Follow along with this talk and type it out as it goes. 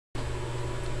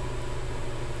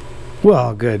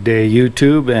Well, good day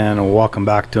YouTube, and welcome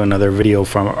back to another video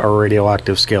from our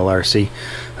Radioactive Scale RC.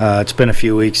 It's been a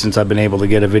few weeks since I've been able to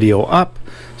get a video up,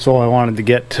 so I wanted to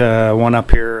get one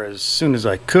up here as soon as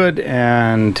I could.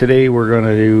 And today we're going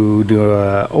to do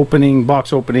a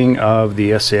box opening of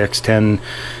the SCX10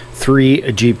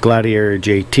 III Jeep Gladiator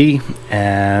JT,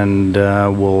 and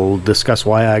we'll discuss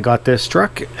why I got this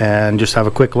truck and just have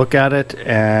a quick look at it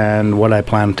and what I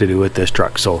plan to do with this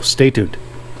truck. So stay tuned.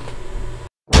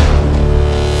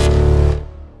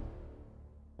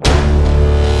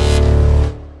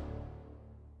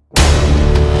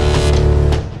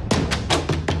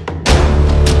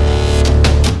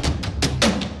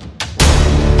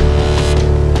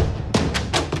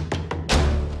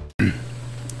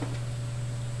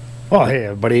 Well, hey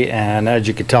everybody, and as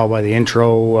you can tell by the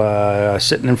intro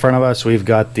sitting in front of us, we've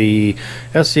got the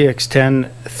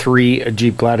SCX10 III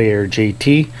Jeep Gladiator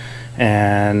JT,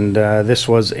 and this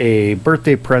was a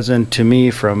birthday present to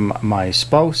me from my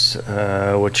spouse,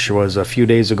 which was a few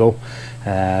days ago,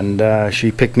 and she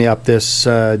picked me up this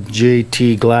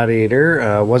JT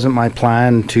Gladiator. Wasn't my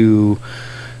plan to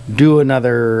do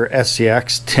another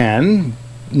SCX10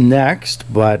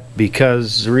 next, but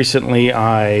because recently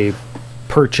I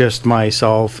purchased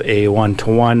myself a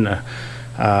one-to-one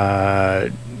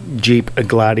Jeep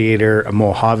Gladiator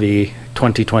Mojave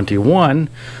 2021,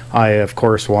 I of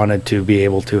course wanted to be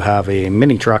able to have a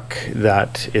mini truck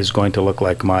that is going to look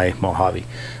like my Mojave.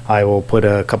 I will put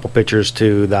a couple pictures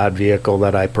to that vehicle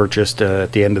that I purchased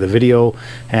at the end of the video,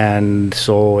 and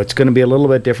so it's going to be a little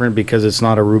bit different because it's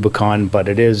not a Rubicon, but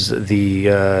it is the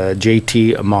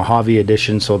JT Mojave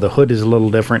edition, so the hood is a little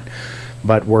different.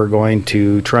 But we're going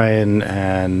to try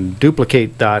and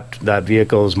duplicate that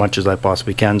vehicle as much as I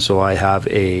possibly can, so I have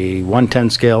a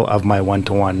 1/10 scale of my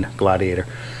one-to-one Gladiator.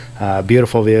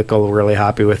 Beautiful vehicle, really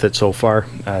happy with it so far.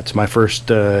 It's my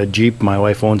first Jeep. My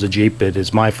wife owns a Jeep. It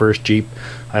is my first Jeep.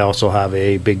 I also have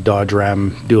a big Dodge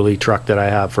Ram dually truck that I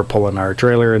have for pulling our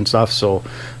trailer and stuff, so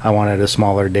I wanted a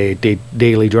smaller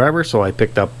daily driver, so I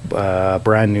picked up a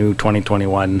brand new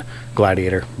 2021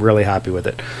 Gladiator. Really happy with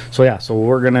it. So yeah, so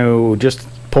we're gonna just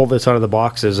pull this out of the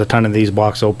box. There's a ton of these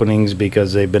box openings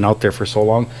because they've been out there for so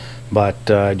long,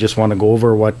 but I just want to go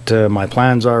over what my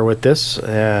plans are with this,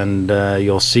 and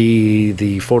you'll see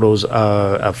the photos,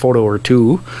 a photo or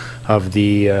two of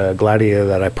the Gladiator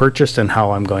that I purchased and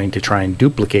how I'm going to try and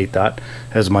duplicate that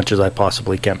as much as I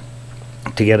possibly can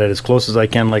to get it as close as I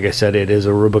can. Like I said, it is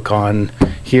a Rubicon.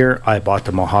 Here I bought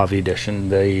the Mojave edition,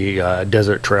 the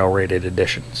Desert Trail rated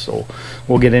edition. So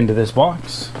we'll get into this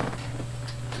box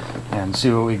and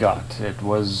see what we got. It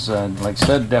was, like I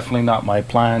said, definitely not my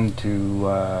plan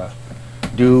to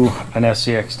do an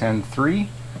SCX10 III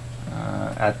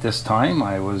at this time.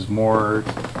 I was more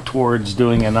towards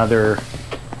doing another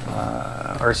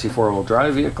RC four-wheel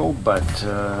drive vehicle, but like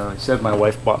I said, my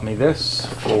wife bought me this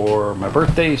for my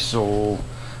birthday, so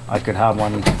I could have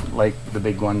one like the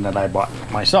big one that I bought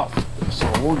myself. So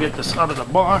we'll get this out of the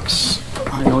box.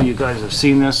 I know you guys have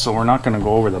seen this, so we're not going to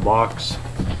go over the box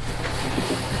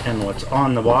and what's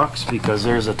on the box because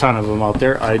there's a ton of them out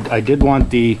there. I did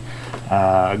want the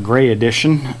gray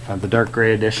edition, the dark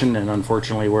gray edition, and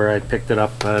unfortunately where I picked it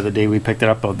up, the day we picked it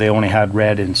up, they only had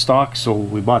red in stock, so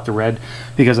we bought the red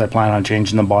because I plan on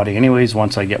changing the body anyways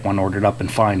once I get one ordered up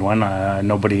and find one.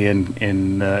 Nobody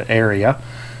in the area,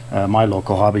 my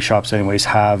local hobby shops anyways,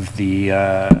 have the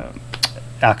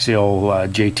Axial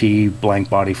JT blank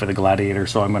body for the Gladiator,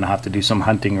 so I'm going to have to do some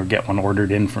hunting or get one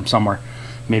ordered in from somewhere,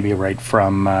 maybe right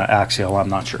from Axial, I'm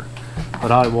not sure,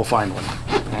 but I will find one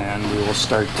and we will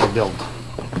start to build.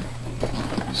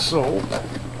 So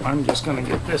I'm just going to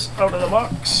get this out of the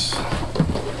box.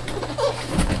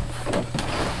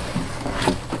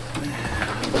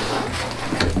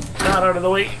 Get that out of the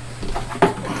way.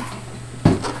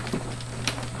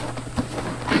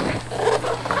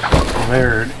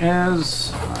 There it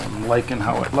is. I'm liking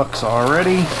how it looks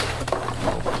already.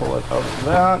 I'll pull it out of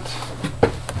that.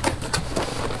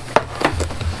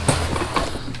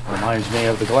 Reminds me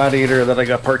of the Gladiator that I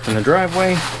got parked in the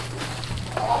driveway.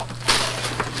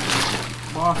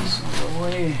 Box out of the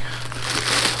way.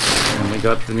 And we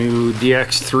got the new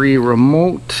DX3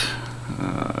 remote,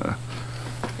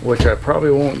 which I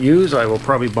probably won't use. I will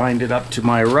probably bind it up to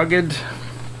my rugged.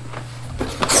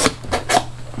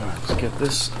 Let's get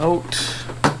this out.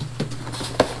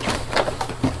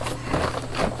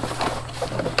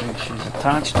 I don't think she's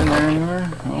attached in there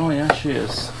anywhere. Oh yeah, she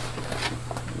is.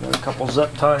 Got a couple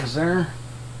zip ties there.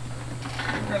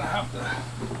 We're gonna have to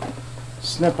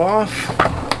snip off.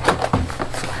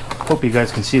 Hope you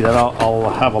guys can see that.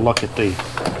 I'll have a look at the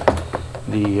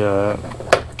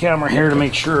camera here to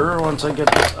make sure once I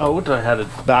get this out. I had it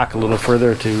back a little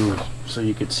further so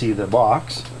you could see the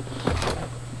box.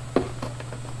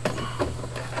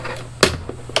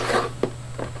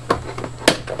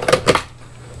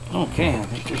 Okay, I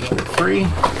think there's got it free.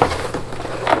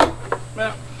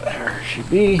 Well, there she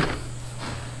be.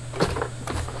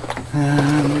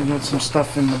 And we got some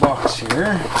stuff in the box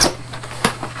here.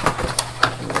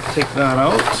 We'll take that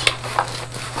out.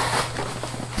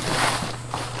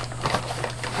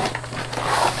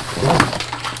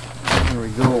 There we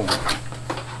go.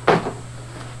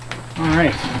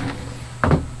 Alright.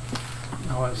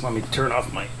 Now let me turn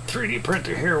off my 3D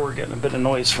printer here. We're getting a bit of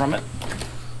noise from it.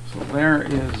 So there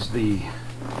is the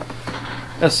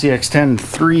SCX10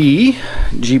 III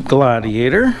Jeep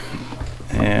Gladiator.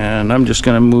 And I'm just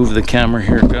going to move the camera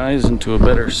here, guys, into a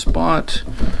better spot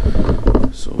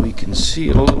so we can see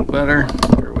it a little better.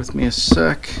 Bear with me a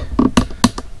sec.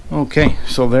 Okay,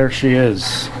 so there she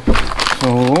is.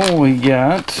 So we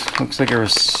got, looks like a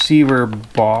receiver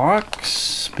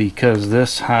box, because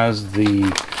this has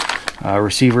the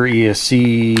receiver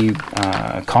ESC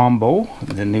combo,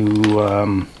 the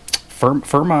new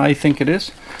Firma, I think it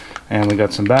is. And we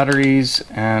got some batteries,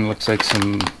 and looks like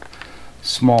some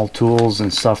small tools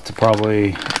and stuff to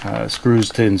probably screws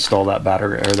to install that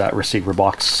battery or that receiver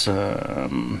box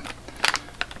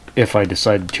if I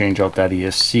decide to change out that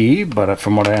ESC. But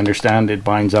from what I understand, it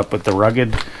binds up with the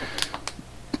rugged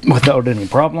without any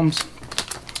problems.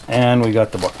 And we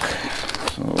got the book,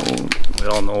 so we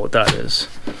all know what that is.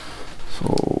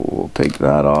 So we'll take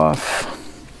that off.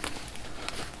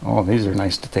 Oh, these are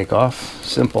nice to take off.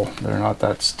 Simple. They're not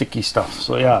that sticky stuff.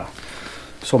 So yeah.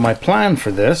 So my plan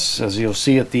for this, as you'll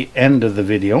see at the end of the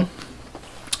video,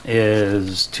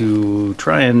 is to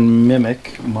try and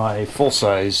mimic my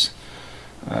full-size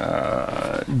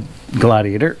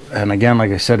Gladiator. And again,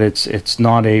 like I said, it's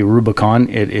not a Rubicon.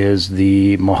 It is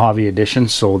the Mojave edition.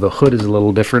 So the hood is a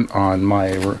little different on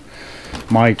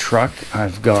my truck.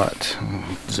 I've got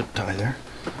zip tie there.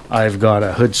 I've got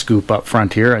a hood scoop up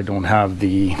front here. I don't have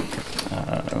the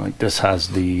like this has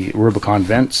the Rubicon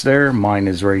vents there. Mine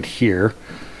is right here.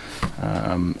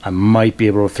 I might be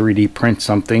able to 3D print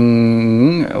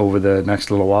something over the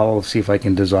next little while. I'll see if I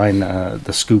can design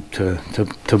the scoop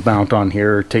to mount on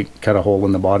here, or cut a hole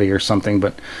in the body or something.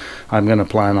 But I'm going to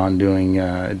plan on doing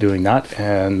that,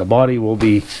 and the body will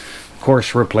be, of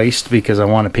course, replaced because I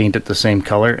want to paint it the same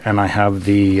color. And I have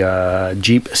the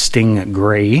Jeep Sting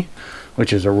Gray,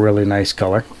 which is a really nice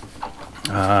color.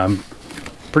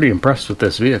 Pretty impressed with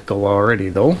this vehicle already,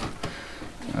 though.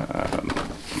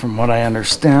 From what I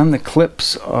understand, the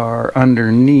clips are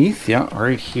underneath. Yeah,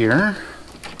 right here.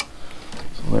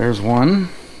 So there's one.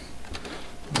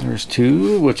 There's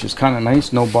two, which is kind of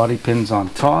nice. No body pins on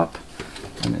top.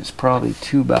 And there's probably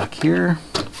two back here.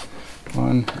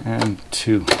 One and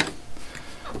two.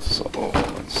 So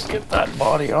let's get that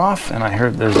body off. And I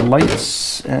heard there's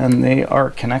lights, and they are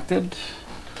connected.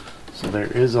 So there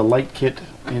is a light kit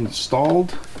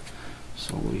installed.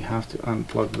 So we have to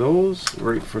unplug those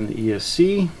right from the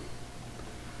ESC.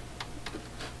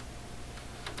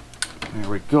 There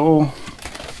we go.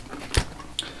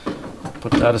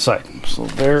 Put that aside. So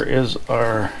there is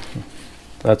our.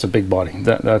 That's a big body.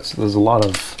 There's a lot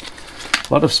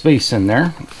of space in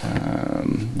there.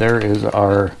 There is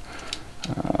our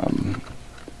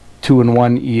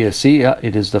 2-in-1 ESC. Yeah,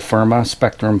 it is the Firma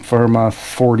Spectrum Firma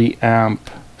 40 amp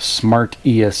Smart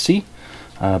ESC.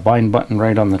 Bind button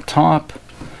right on the top.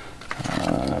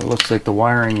 Looks like the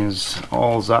wiring is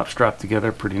all zap strapped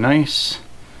together pretty nice.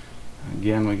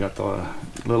 Again, we got the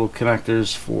little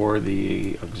connectors for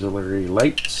the auxiliary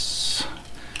lights,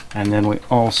 and then we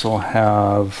also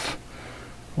have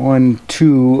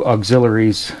 2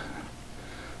 auxiliaries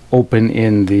open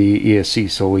in the ESC,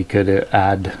 so we could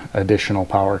add additional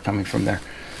power coming from there.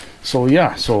 So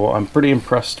yeah, so I'm pretty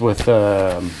impressed with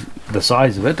the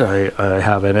size of it. I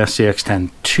have an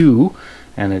SCX10 II,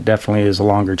 and it definitely is a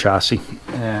longer chassis.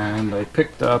 And I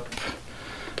picked up,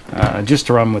 just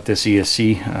to run with this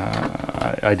ESC,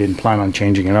 I didn't plan on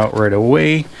changing it out right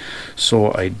away.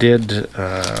 So I did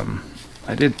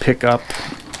pick up,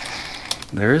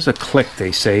 there is a click,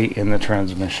 they say, in the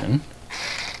transmission.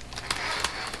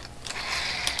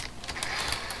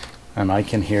 And I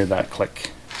can hear that click.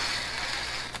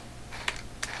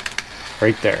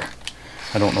 Right there.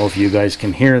 I don't know if you guys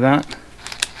can hear that.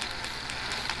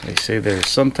 They say there's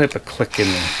some type of click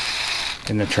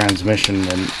in the transmission,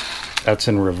 and that's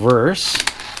in reverse,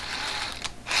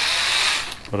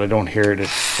 but I don't hear it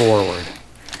forward.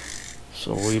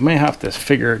 So we may have to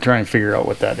try and figure out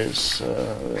what that is.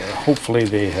 Hopefully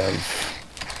they have.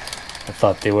 I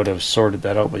thought they would have sorted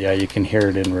that out, but yeah, you can hear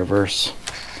it in reverse.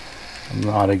 I'm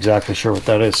not exactly sure what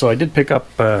that is. So I did pick up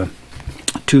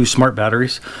 2 smart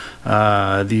batteries.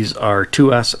 These are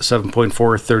 2S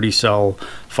 7.4 30 cell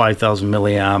 5000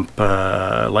 milliamp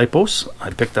lipos. I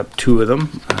picked up 2 of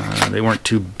them. They weren't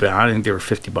too bad. I think they were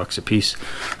 $50 a piece,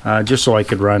 just so I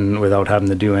could run without having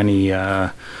to do any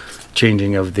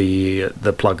changing of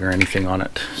the plug or anything on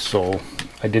it. So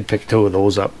I did pick 2 of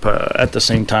those up at the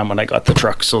same time when I got the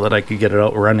truck, so that I could get it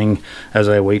out running as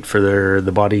I wait for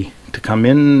the body to come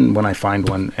in when I find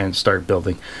one and start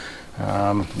building.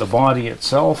 The body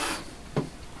itself,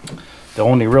 the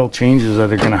only real changes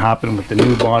that are going to happen with the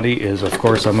new body is, of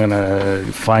course, I'm going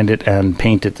to find it and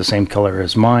paint it the same color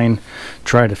as mine,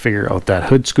 try to figure out that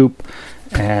hood scoop,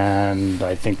 and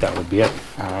I think that would be it.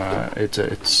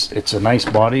 It's a nice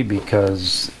body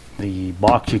because the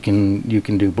box you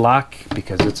can do black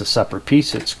because it's a separate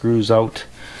piece. It screws out.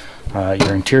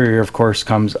 Your interior, of course,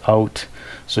 comes out,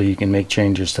 so you can make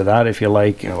changes to that if you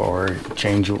like, or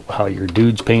change how your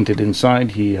dude's painted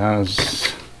inside. He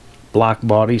has black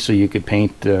body, so you could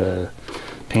paint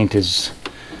his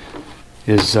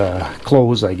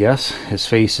clothes, I guess. His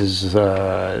face is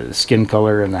skin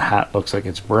color, and the hat looks like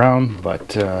it's brown.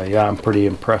 But yeah, I'm pretty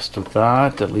impressed with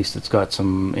that. At least it's got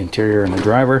some interior in the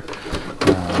driver.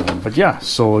 But yeah,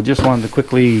 so just wanted to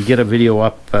quickly get a video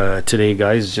up today,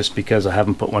 guys, just because I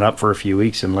haven't put one up for a few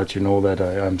weeks, and let you know that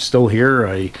I'm still here.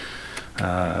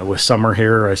 With summer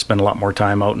here, I spend a lot more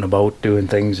time out and about doing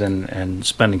things, and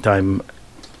spending time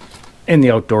in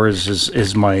the outdoors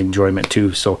is my enjoyment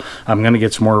too. So I'm going to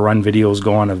get some more run videos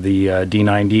going of the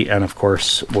D90, and of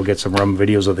course we'll get some run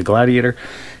videos of the Gladiator,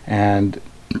 and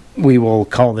we will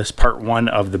call this part 1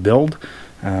 of the build.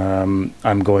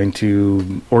 I'm going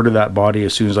to order that body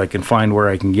as soon as I can find where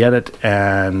I can get it,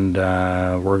 and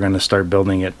we're going to start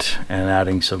building it and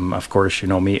adding some, of course, you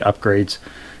know me, upgrades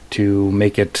to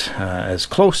make it as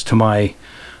close to my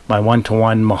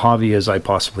one-to-one Mojave as I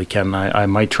possibly can. I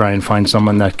might try and find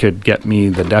someone that could get me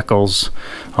the decals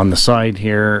on the side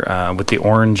here with the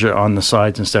orange on the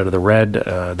sides instead of the red.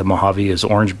 The Mojave is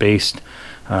orange based.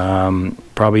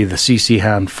 Probably the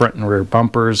CCHAND front and rear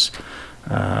bumpers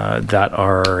that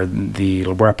are the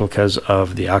replicas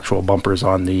of the actual bumpers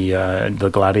on the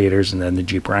Gladiators and then the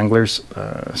Jeep Wranglers.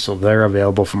 So they're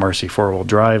available from RC 4-wheel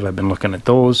drive. I've been looking at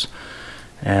those.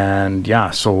 And yeah,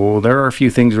 so there are a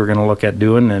few things we're going to look at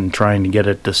doing and trying to get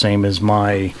it the same as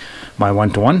my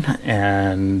one-to-one.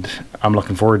 And I'm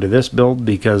looking forward to this build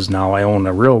because now I own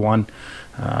a real one.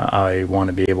 I want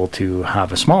to be able to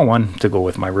have a small one to go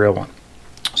with my real one.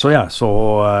 So yeah,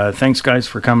 so thanks guys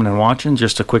for coming and watching.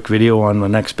 Just a quick video on the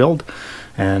next build,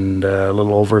 and a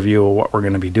little overview of what we're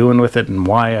going to be doing with it and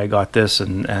why I got this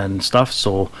and stuff.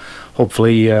 So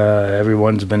hopefully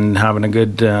everyone's been having a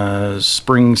good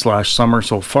spring/summer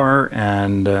so far,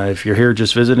 and if you're here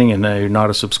just visiting and you're not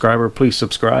a subscriber, please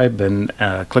subscribe and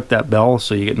click that bell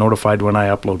so you get notified when I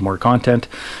upload more content.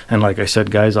 And like I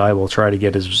said, guys, I will try to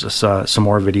get some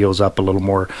more videos up, a little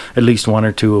more, at least 1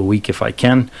 or 2 a week if I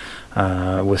can.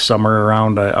 With summer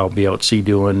around, I'll be out sea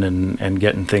doing and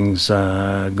getting things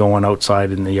going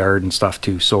outside in the yard and stuff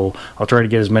too. So I'll try to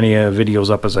get as many videos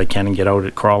up as I can and get out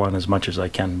at crawling as much as I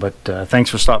can. But thanks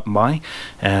for stopping by,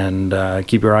 and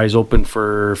keep your eyes open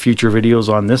for future videos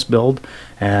on this build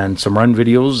and some run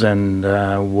videos, and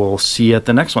we'll see you at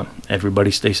the next one.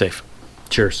 Everybody stay safe.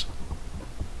 Cheers.